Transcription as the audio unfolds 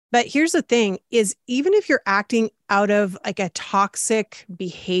But here's the thing is even if you're acting out of like a toxic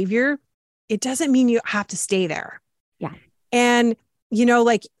behavior, it doesn't mean you have to stay there. Yeah. And,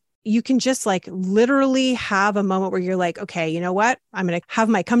 like you can just like literally have a moment where you're like, okay, you know what? I'm going to have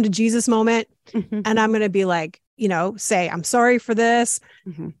my come to Jesus moment. And I'm going to be like, say, I'm sorry for this,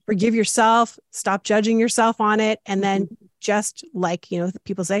 forgive yourself, stop judging yourself on it. And then just like,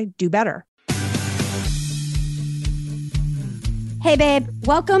 people say, do better. Hey, babe,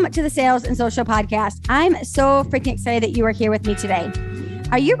 welcome to the Sales and Social Podcast. I'm so freaking excited that you are here with me today.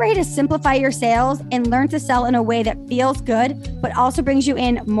 Are you ready to simplify your sales and learn to sell in a way that feels good, but also brings you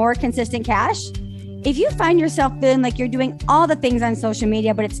in more consistent cash? If you find yourself feeling like you're doing all the things on social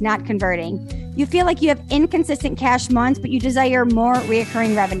media, but it's not converting, you feel like you have inconsistent cash months, but you desire more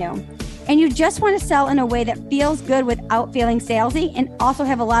reoccurring revenue, and you just want to sell in a way that feels good without feeling salesy and also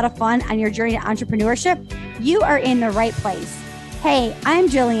have a lot of fun on your journey to entrepreneurship, you are in the right place. Hey, I'm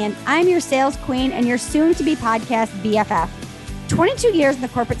Jillian. I'm your sales queen and your soon-to-be podcast BFF. 22 years in the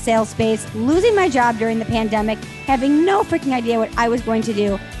corporate sales space, losing my job during the pandemic, having no freaking idea what I was going to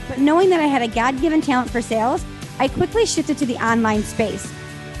do, but knowing that I had a God-given talent for sales, I quickly shifted to the online space,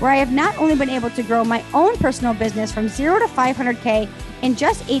 where I have not only been able to grow my own personal business from 0 to 500K in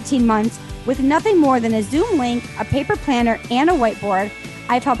just 18 months with nothing more than a Zoom link, a paper planner, and a whiteboard.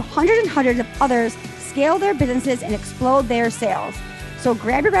 I've helped hundreds and hundreds of others scale their businesses and explode their sales. So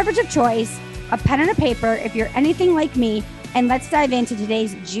grab your beverage of choice, a pen and a paper if you're anything like me, and let's dive into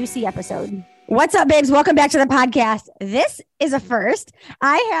today's juicy episode. What's up, babes? Welcome back to the podcast. This is a first.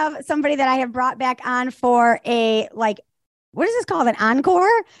 I have somebody that I have brought back on for a, what is this called? An encore?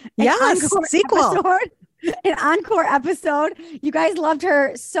 Yes, sequel. Episode. An encore episode. You guys loved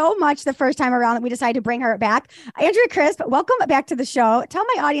her so much the first time around that we decided to bring her back. Andrea Crisp, welcome back to the show. Tell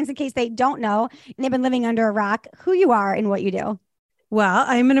my audience, in case they don't know and they've been living under a rock, who you are and what you do. Well,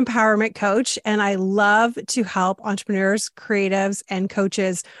 I'm an empowerment coach, and I love to help entrepreneurs, creatives, and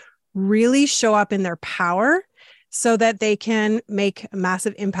coaches really show up in their power so that they can make a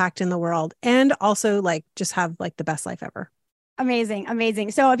massive impact in the world and also just have the best life ever. Amazing. Amazing.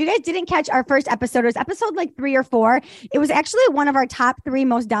 So if you guys didn't catch our first episode, it was episode 3 or 4. It was actually one of our top 3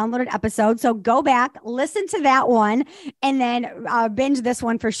 most downloaded episodes. So go back, listen to that one, and then binge this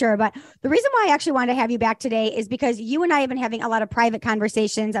one for sure. But the reason why I actually wanted to have you back today is because you and I have been having a lot of private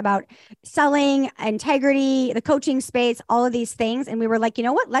conversations about selling, integrity, the coaching space, all of these things. And we were like, you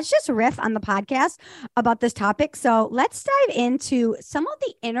know what? Let's just riff on the podcast about this topic. So let's dive into some of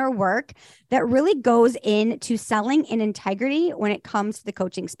the inner work that really goes into selling in integrity when it comes to the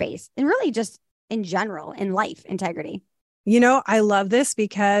coaching space and really just in general in life integrity. I love this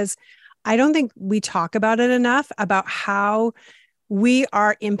because I don't think we talk about it enough about how we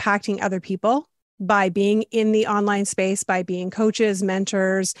are impacting other people by being in the online space, by being coaches,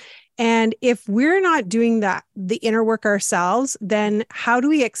 mentors. And if we're not doing the inner work ourselves, then how do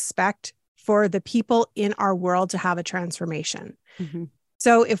we expect for the people in our world to have a transformation? Mm-hmm.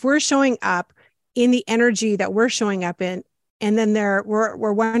 So if we're showing up in the energy that we're showing up in, and then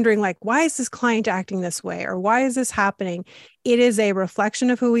we're wondering why is this client acting this way? Or why is this happening? It is a reflection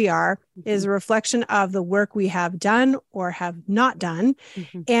of who we are. Mm-hmm. It is a reflection of the work we have done or have not done.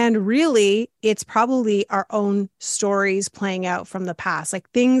 Mm-hmm. And really, it's probably our own stories playing out from the past,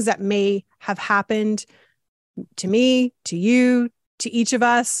 things that may have happened to me, to you, to each of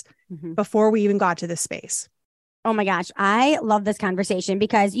us before we even got to this space. Oh my gosh. I love this conversation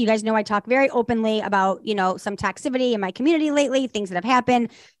because you guys know I talk very openly about, some toxicity in my community lately, things that have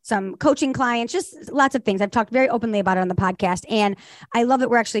happened, some coaching clients, just lots of things. I've talked very openly about it on the podcast. And I love that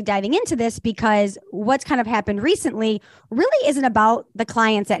we're actually diving into this because what's kind of happened recently really isn't about the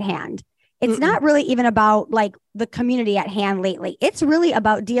clients at hand. It's not really even about the community at hand lately. It's really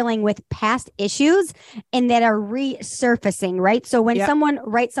about dealing with past issues and that are resurfacing, right? So when someone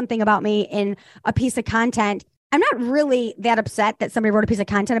writes something about me in a piece of content, I'm not really that upset that somebody wrote a piece of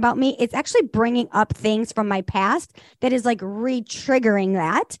content about me. It's actually bringing up things from my past that is re-triggering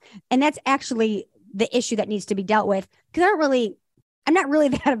that. And that's actually the issue that needs to be dealt with. Because I'm not really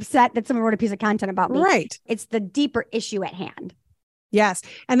that upset that someone wrote a piece of content about me. Right. It's the deeper issue at hand. Yes.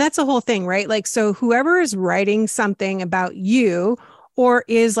 And that's the whole thing, right? So whoever is writing something about you or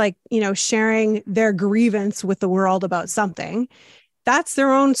is sharing their grievance with the world about something, that's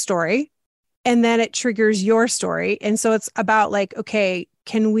their own story. And then it triggers your story. And so it's about okay,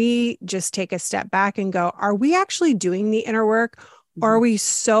 can we just take a step back and go, are we actually doing the inner work? Mm-hmm. Or are we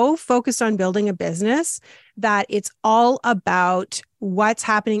so focused on building a business that it's all about what's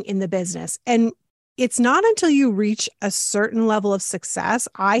happening in the business? And it's not until you reach a certain level of success,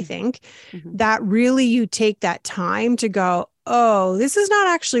 I think, that really you take that time to go, oh, this is not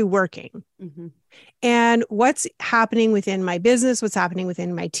actually working. Mm-hmm. And what's happening within my business, what's happening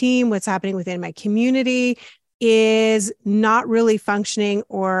within my team, what's happening within my community is not really functioning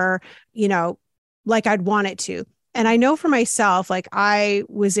or, like I'd want it to. And I know for myself, like I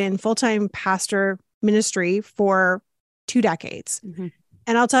was in full-time pastor ministry for 2 decades. Mm-hmm.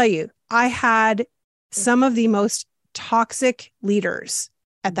 And I'll tell you, I had some of the most toxic leaders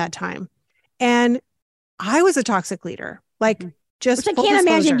at that time. And I was a toxic leader, like just Which I can't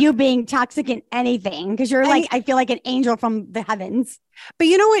imagine you being toxic in anything because you're like, I feel like an angel from the heavens. But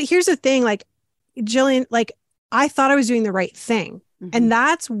you know what? Here's the thing, like Jillian, like I thought I was doing the right thing. And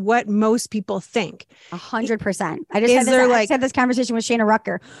that's what most people think. 100%. I had this conversation with Shana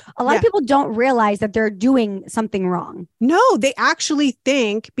Rucker. A lot of people don't realize that they're doing something wrong. No, they actually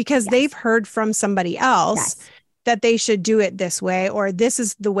think because they've heard from somebody else that they should do it this way, or this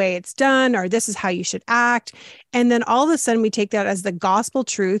is the way it's done, or this is how you should act. And then all of a sudden we take that as the gospel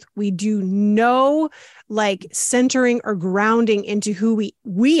truth. We do no like centering or grounding into who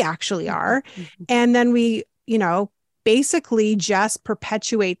we actually are. And then we, basically just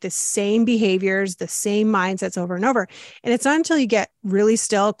perpetuate the same behaviors, the same mindsets over and over. And it's not until you get really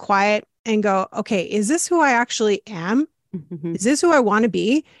still, quiet, and go, okay, is this who I actually am? Is this who I want to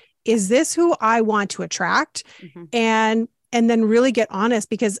be? Is this who I want to attract? And then really get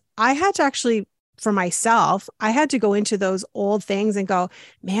honest, because I had to actually, for myself, I had to go into those old things and go,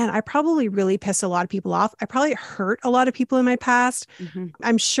 man, I probably really pissed a lot of people off. I probably hurt a lot of people in my past.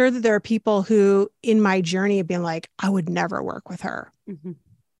 I'm sure that there are people who in my journey have been like, I would never work with her.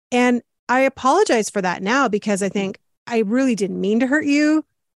 And I apologize for that now, because I think I really didn't mean to hurt you,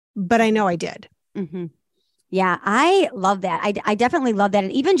 but I know I did. Yeah, I love that. I definitely love that.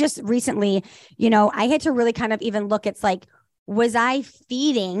 And even just recently, I had to really kind of even look, it's like, was I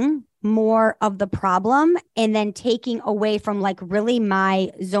feeding more of the problem and then taking away from like really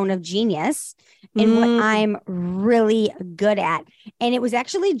my zone of genius and what I'm really good at? And it was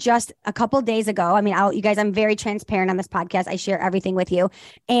actually just a couple of days ago. I mean, you guys, I'm very transparent on this podcast. I share everything with you.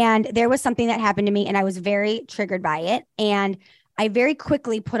 And there was something that happened to me and I was very triggered by it. And I very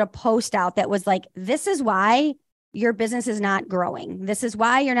quickly put a post out that was like, this is why your business is not growing. This is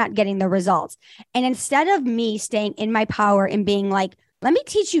why you're not getting the results. And instead of me staying in my power and being like, let me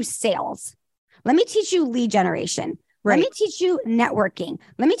teach you sales. Let me teach you lead generation. Let me teach you networking.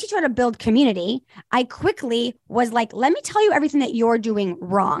 Let me teach you how to build community. I quickly was like, let me tell you everything that you're doing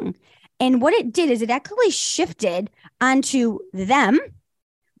wrong. And what it did is it actually shifted onto them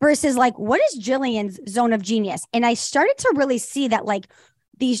versus like, what is Jillian's zone of genius? And I started to really see that like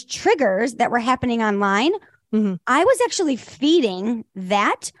these triggers that were happening online, I was actually feeding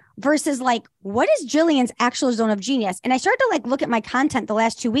that versus like, what is Jillian's actual zone of genius? And I started to like look at my content the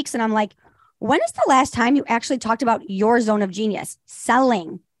last 2 weeks and I'm like, when is the last time you actually talked about your zone of genius?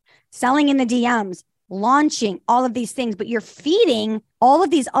 Selling in the DMs, launching, all of these things, but you're feeding all of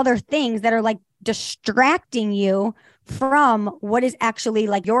these other things that are like distracting you from what is actually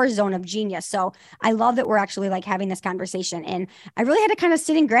like your zone of genius. So I love that we're actually like having this conversation. And I really had to kind of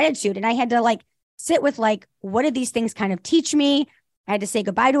sit in gratitude and I had to like sit with like, what did these things kind of teach me? I had to say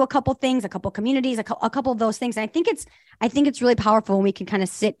goodbye to a couple things, a couple communities, a couple of those things. And I think it's really powerful when we can kind of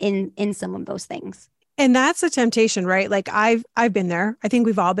sit in some of those things. And that's a temptation, right? Like I've been there. I think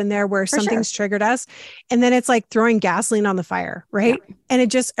we've all been there where something's triggered us. And then it's like throwing gasoline on the fire, right? Yeah. And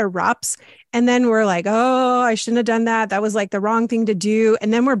it just erupts. And then we're like, oh, I shouldn't have done that. That was like the wrong thing to do.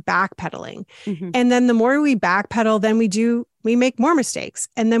 And then we're backpedaling. And then the more we backpedal, then we make more mistakes.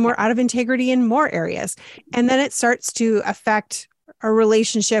 And then we're out of integrity in more areas. And then it starts to affect a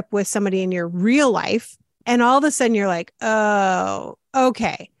relationship with somebody in your real life. And all of a sudden you're like, oh,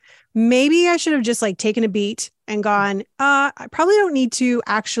 okay. Maybe I should have just like taken a beat and gone, I probably don't need to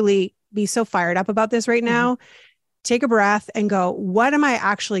actually be so fired up about this right now. Take a breath and go, what am I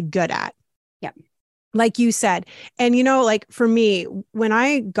actually good at? Yep. Like you said. And, like for me, when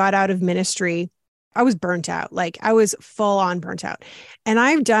I got out of ministry, I was burnt out. Like I was full on burnt out. And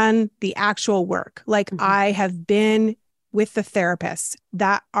I've done the actual work. Like I have been with the therapists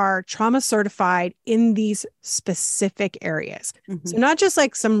that are trauma certified in these specific areas. So not just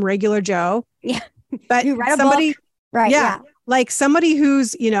like some regular Joe, but somebody, like somebody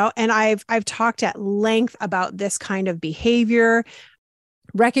who's, and I've talked at length about this kind of behavior,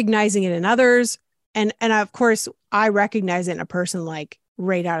 recognizing it in others. And of course I recognize it in a person like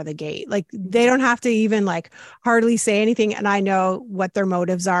right out of the gate. Like they don't have to even like hardly say anything. And I know what their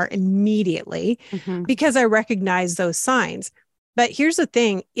motives are immediately because I recognize those signs. But here's the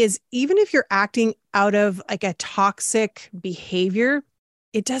thing is even if you're acting out of like a toxic behavior,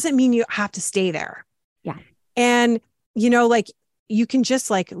 it doesn't mean you have to stay there. Yeah. And like you can just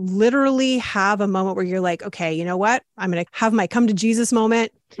like literally have a moment where you're like, okay, you know what? I'm going to have my come to Jesus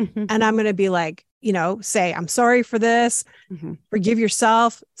moment. Mm-hmm. And I'm going to be like, say, I'm sorry for this, forgive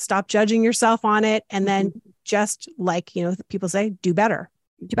yourself, stop judging yourself on it. And then just like, people say, do better.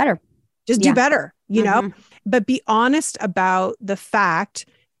 Do better. Just do better, but be honest about the fact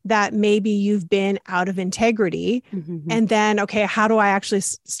that maybe you've been out of integrity. And then, okay, how do I actually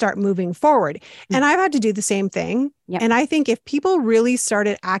start moving forward? And I've had to do the same thing. Yep. And I think if people really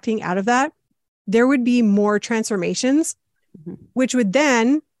started acting out of that, there would be more transformations, which would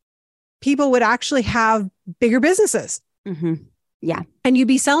then people would actually have bigger businesses. Yeah. And you'd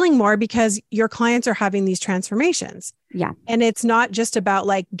be selling more because your clients are having these transformations. Yeah. And it's not just about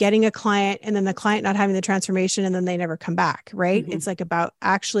like getting a client and then the client not having the transformation and then they never come back, right? It's like about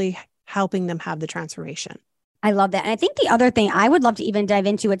actually helping them have the transformation. I love that. And I think the other thing I would love to even dive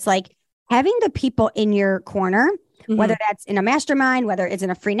into, it's like having the people in your corner, whether that's in a mastermind, whether it's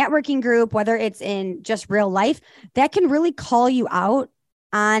in a free networking group, whether it's in just real life, that can really call you out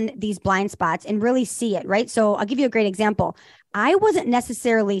on these blind spots and really see it, right? So I'll give you a great example. I wasn't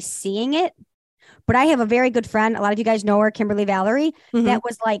necessarily seeing it, but I have a very good friend. A lot of you guys know her, Kimberly Valerie, that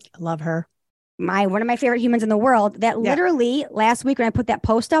was like, I love her. One of my favorite humans in the world, that literally last week when I put that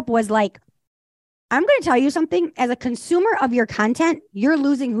post up was like, I'm going to tell you something. As a consumer of your content, you're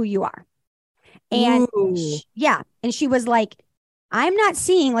losing who you are. And and she was like, I'm not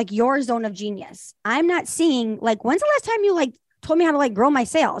seeing like your zone of genius. I'm not seeing like, when's the last time you like told me how to like grow my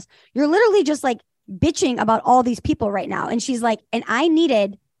sales? You're literally just like bitching about all these people right now. And she's like, and I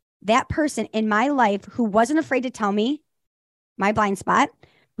needed that person in my life who wasn't afraid to tell me my blind spot,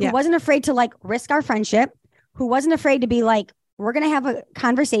 who wasn't afraid to like risk our friendship, who wasn't afraid to be like, we're going to have a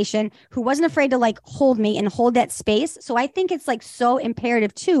conversation, who wasn't afraid to like hold me and hold that space. So I think it's like so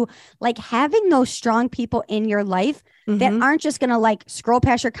imperative too, like having those strong people in your life that aren't just going to like scroll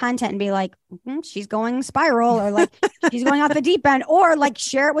past your content and be like, she's going spiral, or like she's going off the deep end, or like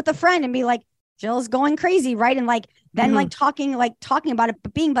share it with a friend and be like, Jill's going crazy. Right. And like, then like talking about it,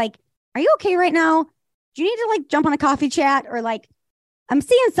 but being like, are you okay right now? Do you need to like jump on a coffee chat? Or like, I'm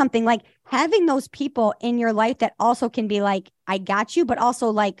seeing something, like having those people in your life that also can be like, I got you, but also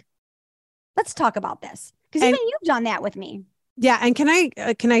like, let's talk about this. Because even you've done that with me. Yeah. And can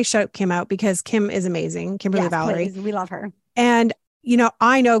I shout Kim out, because Kim is amazing. Kimberly Valerie. Please. We love her. And,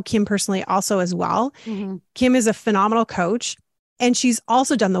 I know Kim personally also as well. Kim is a phenomenal coach, and she's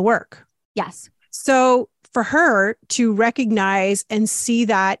also done the work. Yes. So for her to recognize and see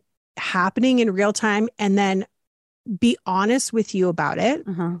that happening in real time and then be honest with you about it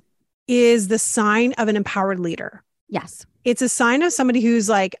is the sign of an empowered leader. Yes. It's a sign of somebody who's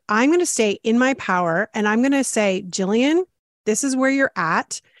like, I'm going to stay in my power and I'm going to say, Jillian, this is where you're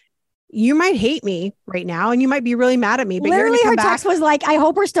at. You might hate me right now and you might be really mad at me, but literally you're her back. text was like, I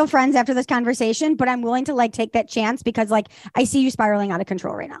hope we're still friends after this conversation, but I'm willing to like take that chance because like I see you spiraling out of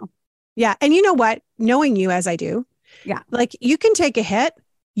control right now. Yeah. And you know what? Knowing you as I do, like you can take a hit.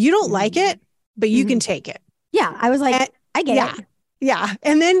 You don't like it, but you can take it. Yeah. I was like, I get it. Yeah.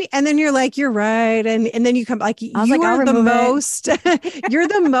 And then you're like, you're right. And then you come like, you are the most, you're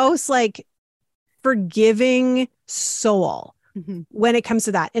the most like forgiving soul when it comes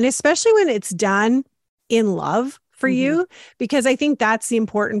to that. And especially when it's done in love for you, because I think that's the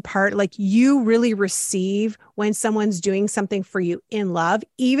important part. Like you really receive when someone's doing something for you in love,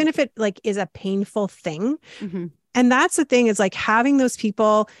 even if it like is a painful thing. And that's the thing, is like having those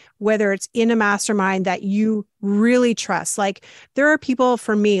people, whether it's in a mastermind that you really trust. Like there are people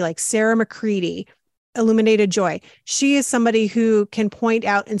for me, like Sarah McCready, Illuminated Joy. She is somebody who can point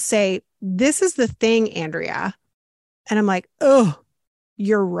out and say, this is the thing, Andrea. And I'm like, oh,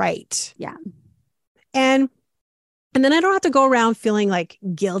 you're right. Yeah. And then I don't have to go around feeling like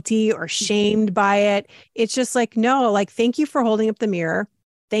guilty or shamed by it. It's just like, no, like, thank you for holding up the mirror.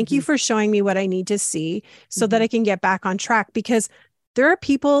 Thank you for showing me what I need to see so that I can get back on track, because there are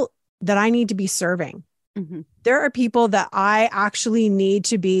people that I need to be serving. There are people that I actually need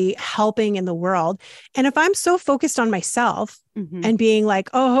to be helping in the world. And if I'm so focused on myself and being like,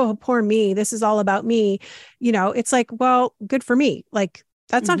 oh, poor me, this is all about me, it's like, well, good for me. Like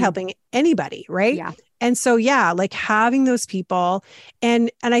that's not helping anybody. Right. Yeah. And so, yeah, like having those people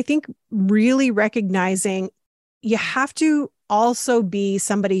and I think really recognizing you have to also be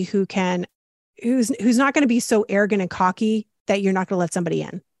somebody who's not going to be so arrogant and cocky that you're not going to let somebody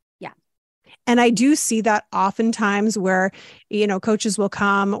in. Yeah. And I do see that oftentimes where, coaches will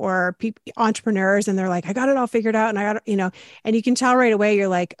come or entrepreneurs and they're like, I got it all figured out. And I got it, and you can tell right away, you're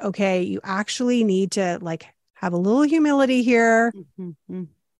like, okay, you actually need to like have a little humility here.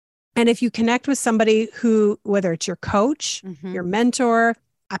 And if you connect with somebody who, whether it's your coach, your mentor,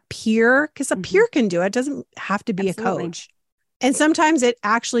 a peer, because a peer can do it, doesn't have to be Absolutely. a coach. And sometimes it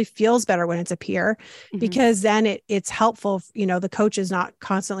actually feels better when it's a peer because then it's helpful. The coach is not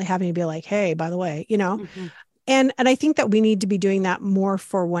constantly having to be like, hey, by the way, and I think that we need to be doing that more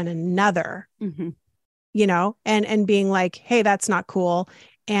for one another, and being like, hey, that's not cool.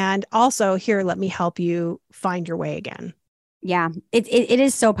 And also here, let me help you find your way again. Yeah, it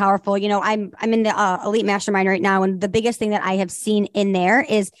is so powerful. I'm in the elite mastermind right now, and the biggest thing that I have seen in there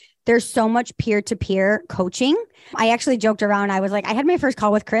is there's so much peer-to-peer coaching. I actually joked around. I was like, I had my first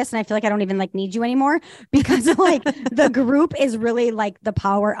call with Chris, and I feel like I don't even need you anymore because the group is really the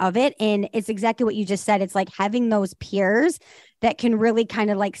power of it, and it's exactly what you just said. It's like having those peers that can really kind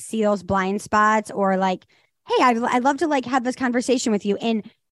of see those blind spots, or hey, I'd love to have this conversation with you. And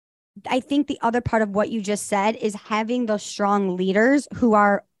I think the other part of what you just said is having those strong leaders who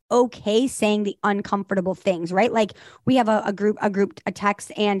are okay saying the uncomfortable things, right? We have a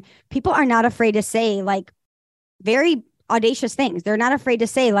text, and people are not afraid to say very audacious things. They're not afraid to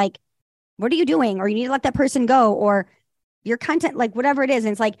say what are you doing? Or you need to let that person go, or your content, whatever it is.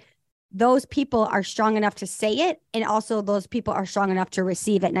 And it's those people are strong enough to say it. And also those people are strong enough to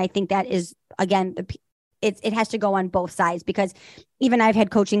receive it. And I think that is, again, it has to go on both sides, because even I've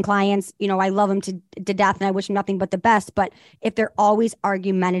had coaching clients, I love them to death and I wish them nothing but the best. But if they're always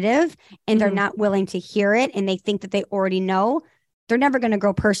argumentative and they're not willing to hear it, and they think that they already know, they're never going to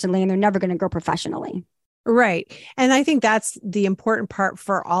grow personally, and they're never going to grow professionally. Right. And I think that's the important part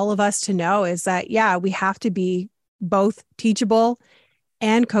for all of us to know, is that, yeah, we have to be both teachable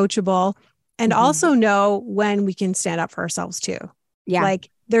and coachable, and also know when we can stand up for ourselves too. Yeah.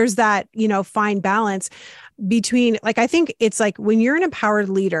 There's that, fine balance between, I think it's when you're an empowered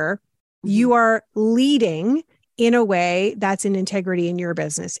leader, you are leading in a way that's in integrity in your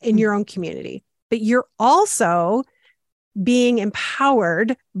business, in your own community, but you're also being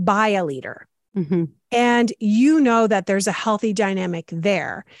empowered by a leader. And that there's a healthy dynamic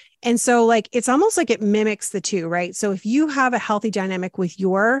there. And so it's almost like it mimics the two, right? So if you have a healthy dynamic with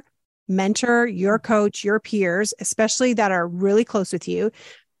your mentor, your coach, your peers, especially that are really close with you,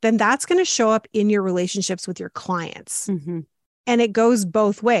 then that's going to show up in your relationships with your clients. And it goes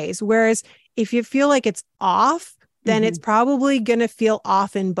both ways. Whereas if you feel like it's off, then it's probably going to feel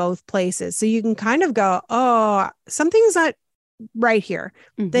off in both places. So you can kind of go, oh, something's not right here.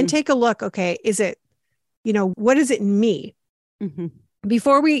 Then take a look. Okay, is it, what is it in me?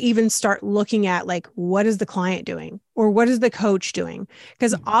 Before we even start looking at what is the client doing or what is the coach doing?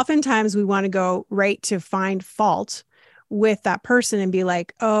 Because oftentimes we want to go right to find fault with that person and be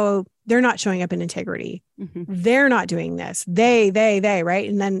like, oh, they're not showing up in integrity. They're not doing this. They, right?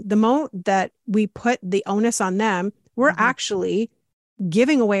 And then the moment that we put the onus on them, we're actually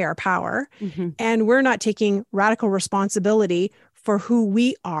giving away our power, and we're not taking radical responsibility for who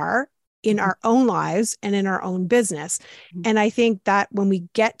we are in our own lives and in our own business. And I think that when we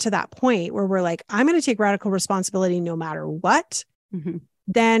get to that point where we're like, I'm going to take radical responsibility no matter what,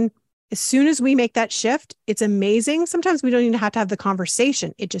 then as soon as we make that shift, it's amazing. Sometimes we don't even have to have the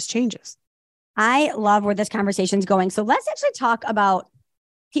conversation. It just changes. I love where this conversation is going. So let's actually talk about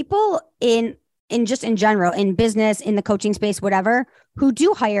people in general, in business, in the coaching space, whatever, who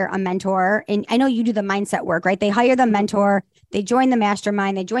do hire a mentor. And I know you do the mindset work, right? They hire the mentor, they join the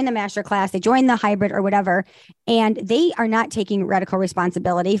mastermind, they join the masterclass, they join the hybrid or whatever, and they are not taking radical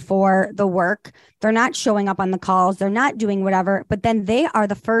responsibility for the work. They're not showing up on the calls. They're not doing whatever, but then they are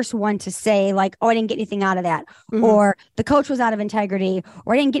the first one to say oh, I didn't get anything out of that. Or the coach was out of integrity,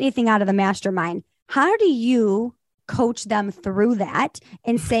 or I didn't get anything out of the mastermind. How do you coach them through that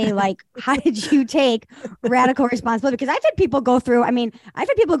and say how did you take radical responsibility? Because I've had people go through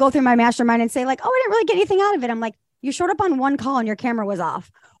my mastermind and say oh, I didn't really get anything out of it. I'm like, you showed up on one call and your camera was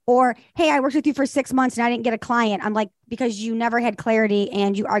off. Or, hey, I worked with you for 6 months and I didn't get a client. I'm like, because you never had clarity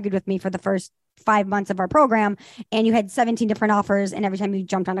and you argued with me for the first 5 months of our program and you had 17 different offers, and every time you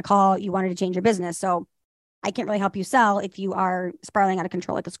jumped on a call, you wanted to change your business. So I can't really help you sell if you are spiraling out of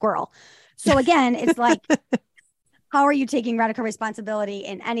control like a squirrel. So again, it's how are you taking radical responsibility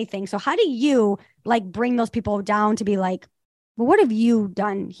in anything? So how do you bring those people down to be well, what have you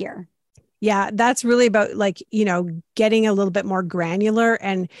done here? Yeah, that's really about getting a little bit more granular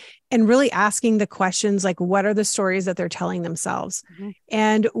and really asking the questions what are the stories that they're telling themselves,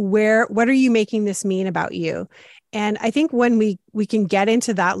 and what are you making this mean about you? And I think when we can get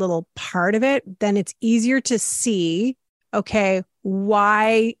into that little part of it, then it's easier to see, okay,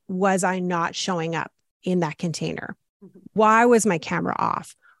 why was I not showing up in that container? Why was my camera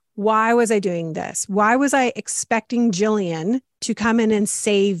off? why was I doing this? Why was I expecting Jillian to come in and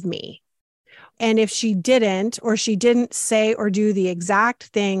save me? And if she didn't, or she didn't say or do the exact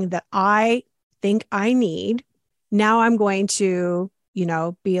thing that I think I need, now I'm going to,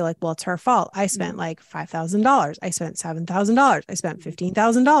 be like, well, it's her fault. I spent like $5,000. I spent $7,000. I spent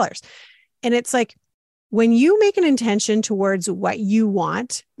 $15,000. And it's like, when you make an intention towards what you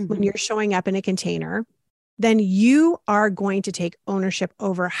want, when you're showing up in a container, then you are going to take ownership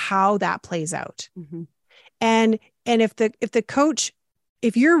over how that plays out. And if the coach,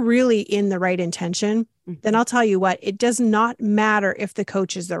 if you're really in the right intention, then I'll tell you what, it does not matter if the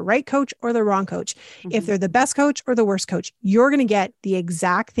coach is the right coach or the wrong coach. If they're the best coach or the worst coach, you're going to get the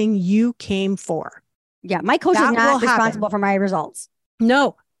exact thing you came for. Yeah. My coach is not responsible for my results.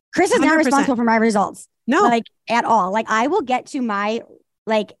 No. Chris is 100%. Not responsible for my results. No. Like at all. Like I will get to my,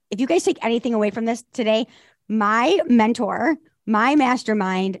 like, if you guys take anything away from this today, my mentor, my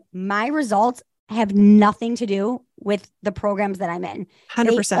mastermind, my results have nothing to do with the programs that I'm in.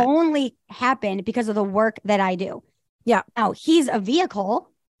 100%. They only happen because of the work that I do. Yeah. Now he's a vehicle.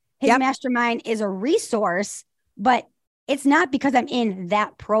 His mastermind is a resource, but it's not because I'm in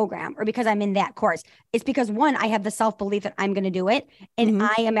that program or because I'm in that course. It's because one, I have the self-belief that I'm going to do it. And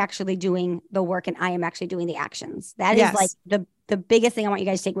I am actually doing the work and I am actually doing the actions. That is like the biggest thing I want you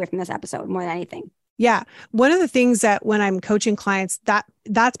guys to take away from this episode more than anything. Yeah. One of the things that when I'm coaching clients,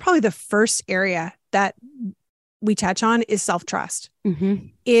 that's probably the first area that we touch on is self-trust.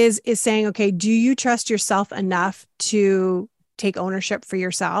 Is saying, okay, do you trust yourself enough to take ownership for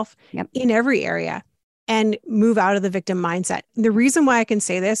yourself in every area and move out of the victim mindset? The reason why I can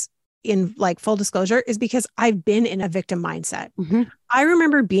say this in like full disclosure is because I've been in a victim mindset. I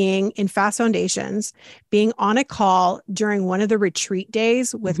remember being in Fast Foundations, being on a call during one of the retreat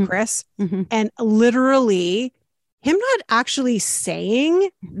days with Chris, and literally him not actually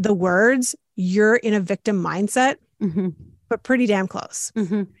saying the words, "You're in a victim mindset," but pretty damn close.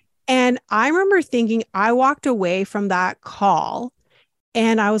 And I remember thinking, I walked away from that call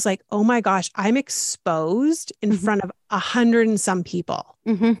and I was like, oh my gosh, I'm exposed in front of 100 and some people.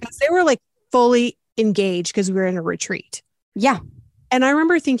 Because they were like fully engaged because we were in a retreat. Yeah. And I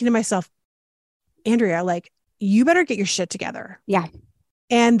remember thinking to myself, Andrea, like, you better get your shit together. Yeah.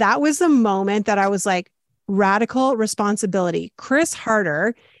 And that was the moment that I was like, radical responsibility. Chris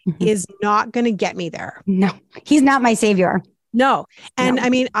Harder is not going to get me there. No, he's not my savior. No. And I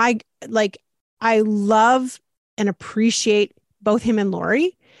mean, I love and appreciate both him and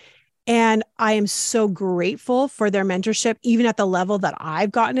Lori. And I am so grateful for their mentorship, even at the level that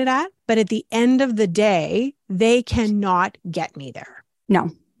I've gotten it at. But at the end of the day, they cannot get me there.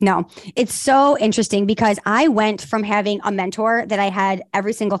 No, it's so interesting because I went from having a mentor that I had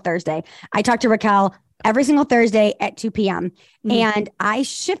every single Thursday. I talked to Raquel every single Thursday at 2 p.m. And I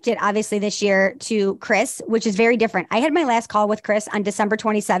shifted obviously this year to Chris, which is very different. I had my last call with Chris on December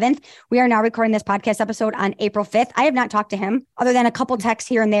 27th. We are now recording this podcast episode on April 5th. I have not talked to him other than a couple texts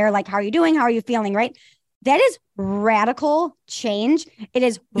here and there, like, how are you doing? How are you feeling? Right. That is radical change. It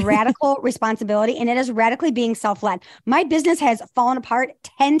is radical responsibility, and it is radically being self-led. My business has fallen apart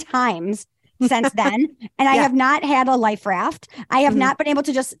 10 times since then. And I have not had a life raft. I have not been able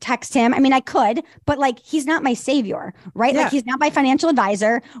to just text him. I mean, I could, but like, he's not my savior, right? Like, he's not my financial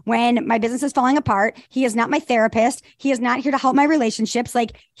advisor when my business is falling apart. He is not my therapist. He is not here to help my relationships.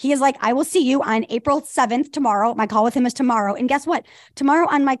 Like, he is like, I will see you on April 7th tomorrow. My call with him is tomorrow. And guess what? Tomorrow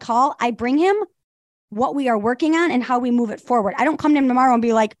on my call, I bring him what we are working on and how we move it forward. I don't come to him tomorrow and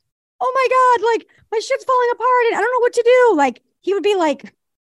be like, oh my God, like my shit's falling apart and I don't know what to do. Like, he would be like,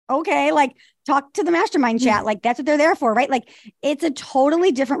 okay, like, talk to the mastermind chat. Like, that's what they're there for, right? Like, it's a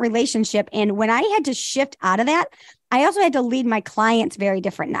totally different relationship. And when I had to shift out of that, I also had to lead my clients very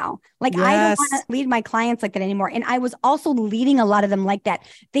different now. Like, I don't want to lead my clients like that anymore. And I was also leading a lot of them like that.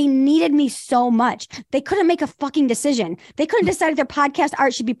 They needed me so much. They couldn't make a fucking decision. They couldn't decide if their podcast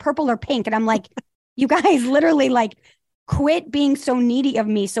art should be purple or pink. And I'm like, you guys literally like quit being so needy of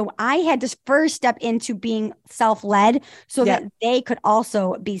me. So I had to first step into being self-led so that they could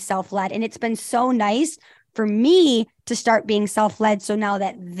also be self-led. And it's been so nice for me to start being self-led. So now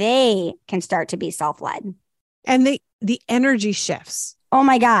that they can start to be self-led. And the energy shifts. Oh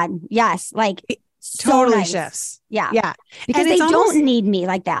my God. Yes. Like, it totally shifts. Yeah. Yeah. Because they don't need me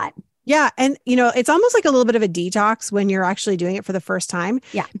like that. Yeah. And, it's almost like a little bit of a detox when you're actually doing it for the first time.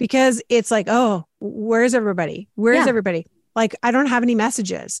 Yeah. Because it's like, oh, where's everybody? Where's everybody? Like, I don't have any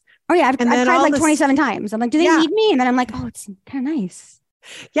messages. Oh, yeah. I've tried like 27 times. I'm like, do they need me? And then I'm like, oh, it's kind of nice.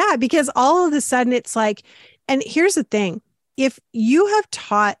 Yeah. Because all of a sudden it's like, and here's the thing. If you have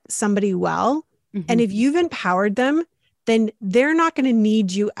taught somebody well, and if you've empowered them, then they're not going to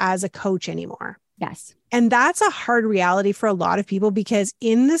need you as a coach anymore. Yes. And that's a hard reality for a lot of people, because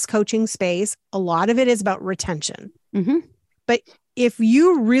in this coaching space, a lot of it is about retention. Mm-hmm. But if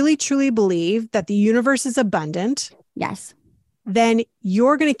you really truly believe that the universe is abundant, yes, then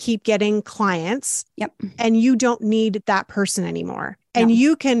you're going to keep getting clients. Yep. And you don't need that person anymore. And Yep.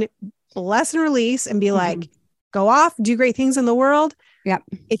 you can bless and release and be like, go off, do great things in the world. Yep.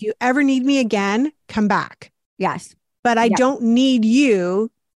 If you ever need me again, come back. Yes. But I don't need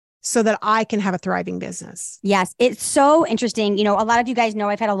you so that I can have a thriving business. Yes. It's so interesting. You know, a lot of you guys know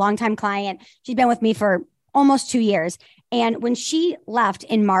I've had a longtime client. She's been with me for almost 2 years. And when she left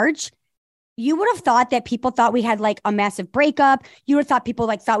in March, you would have thought that people thought we had like a massive breakup. You would have thought people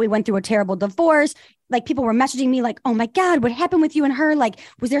like thought we went through a terrible divorce. Like people were messaging me like, oh my God, what happened with you and her? Like,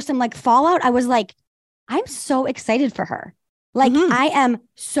 was there some like fallout? I was like, I'm so excited for her. Like, I am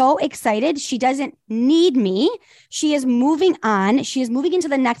so excited. She doesn't need me. She is moving on. She is moving into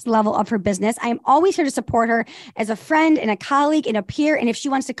the next level of her business. I am always here to support her as a friend and a colleague and a peer. And if she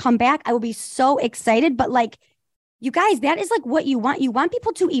wants to come back, I will be so excited. But like, you guys, that is like what you want. You want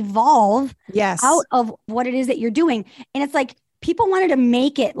people to evolve out of what it is that you're doing. And it's like, people wanted to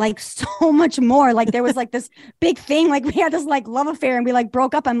make it like so much more. Like there was like this big thing, like we had this like love affair and we like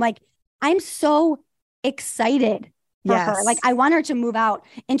broke up. I'm like, I'm so excited for her. Like I want her to move out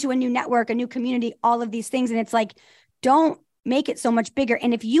into a new network, a new community, all of these things. And it's like, don't make it so much bigger.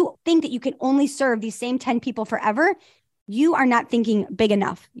 And if you think that you can only serve these same 10 people forever, you are not thinking big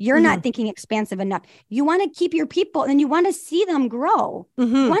enough. You're not thinking expansive enough. You want to keep your people and you want to see them grow.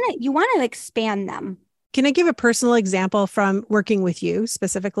 You want to expand them. Can I give a personal example from working with you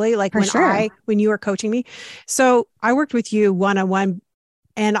specifically? Like when you were coaching me. So I worked with you one-on-one,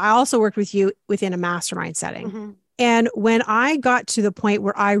 and I also worked with you within a mastermind setting. And when I got to the point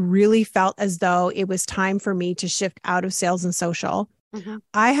where I really felt as though it was time for me to shift out of sales and social,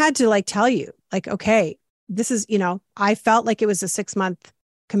 I had to like tell you like, okay, this is, I felt like it was a 6-month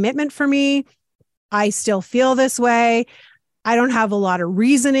commitment for me. I still feel this way. I don't have a lot of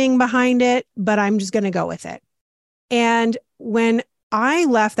reasoning behind it, but I'm just going to go with it. And when I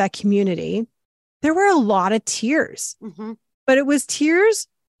left that community, there were a lot of tears, but it was tears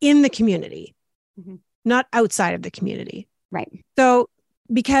in the community, not outside of the community. Right. So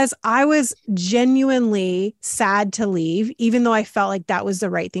because I was genuinely sad to leave, even though I felt like that was the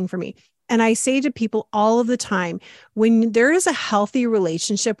right thing for me. And I say to people all of the time, when there is a healthy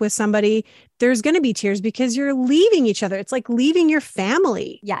relationship with somebody, there's going to be tears because you're leaving each other. It's like leaving your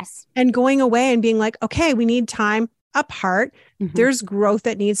family. Yes. And going away and being like, okay, we need time apart. There's growth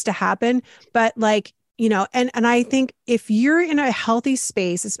that needs to happen. But like, and I think if you're in a healthy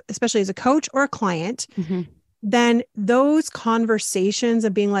space, especially as a coach or a client, then those conversations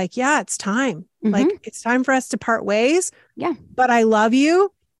of being like, yeah, it's time. Like it's time for us to part ways. Yeah. But I love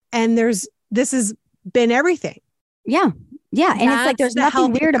you. And this has been everything. Yeah. Yeah. And it's like, there's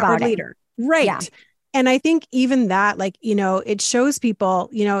nothing weird about it. Right. Yeah. And I think even that, like, it shows people,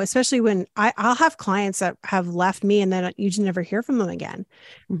 especially when I'll have clients that have left me and then you just never hear from them again.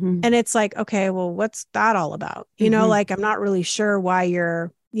 And it's like, okay, well, what's that all about? Like, I'm not really sure why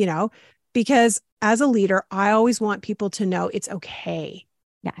you're, because as a leader, I always want people to know it's okay.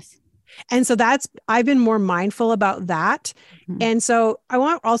 Yes. And so I've been more mindful about that. And so I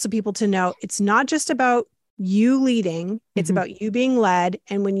want also people to know it's not just about you leading, it's about you being led.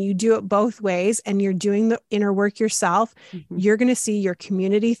 And when you do it both ways and you're doing the inner work yourself, you're going to see your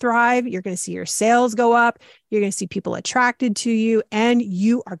community thrive. You're going to see your sales go up. You're going to see people attracted to you, and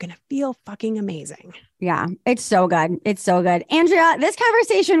you are going to feel fucking amazing. Yeah, it's so good. It's so good. Andrea, this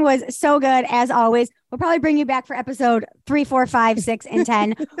conversation was so good as always. We'll probably bring you back for episode 3, 4, 5, 6, and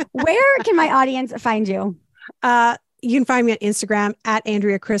 10. Where can my audience find you? You can find me on Instagram at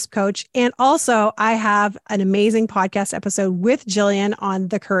Andrea Crisp Coach. And also I have an amazing podcast episode with Jillian on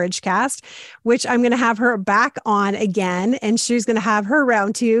the Courage Cast, which I'm going to have her back on again. And she's going to have her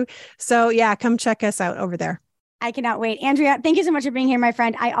round 2. So yeah, come check us out over there. I cannot wait. Andrea, thank you so much for being here, my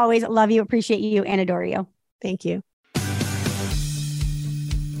friend. I always love you, appreciate you, and adore you. Thank you.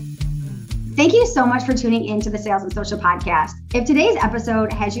 Thank you so much for tuning into the Sales and Social Podcast. If today's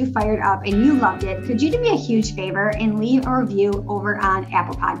episode has you fired up and you loved it, could you do me a huge favor and leave a review over on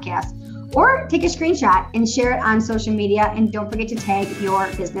Apple Podcasts? Or take a screenshot and share it on social media, and don't forget to tag your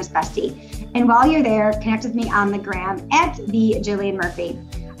business bestie. And while you're there, connect with me on the gram at the Jillian Murphy.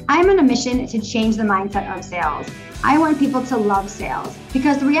 I'm on a mission to change the mindset of sales. I want people to love sales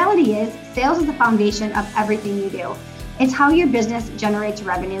because the reality is sales is the foundation of everything you do. It's how your business generates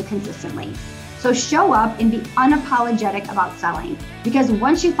revenue consistently. So show up and be unapologetic about selling, because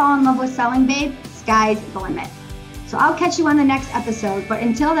once you fall in love with selling, babe, sky's the limit. So I'll catch you on the next episode. But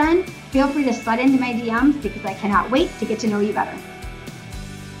until then, feel free to slide into my DMs because I cannot wait to get to know you better.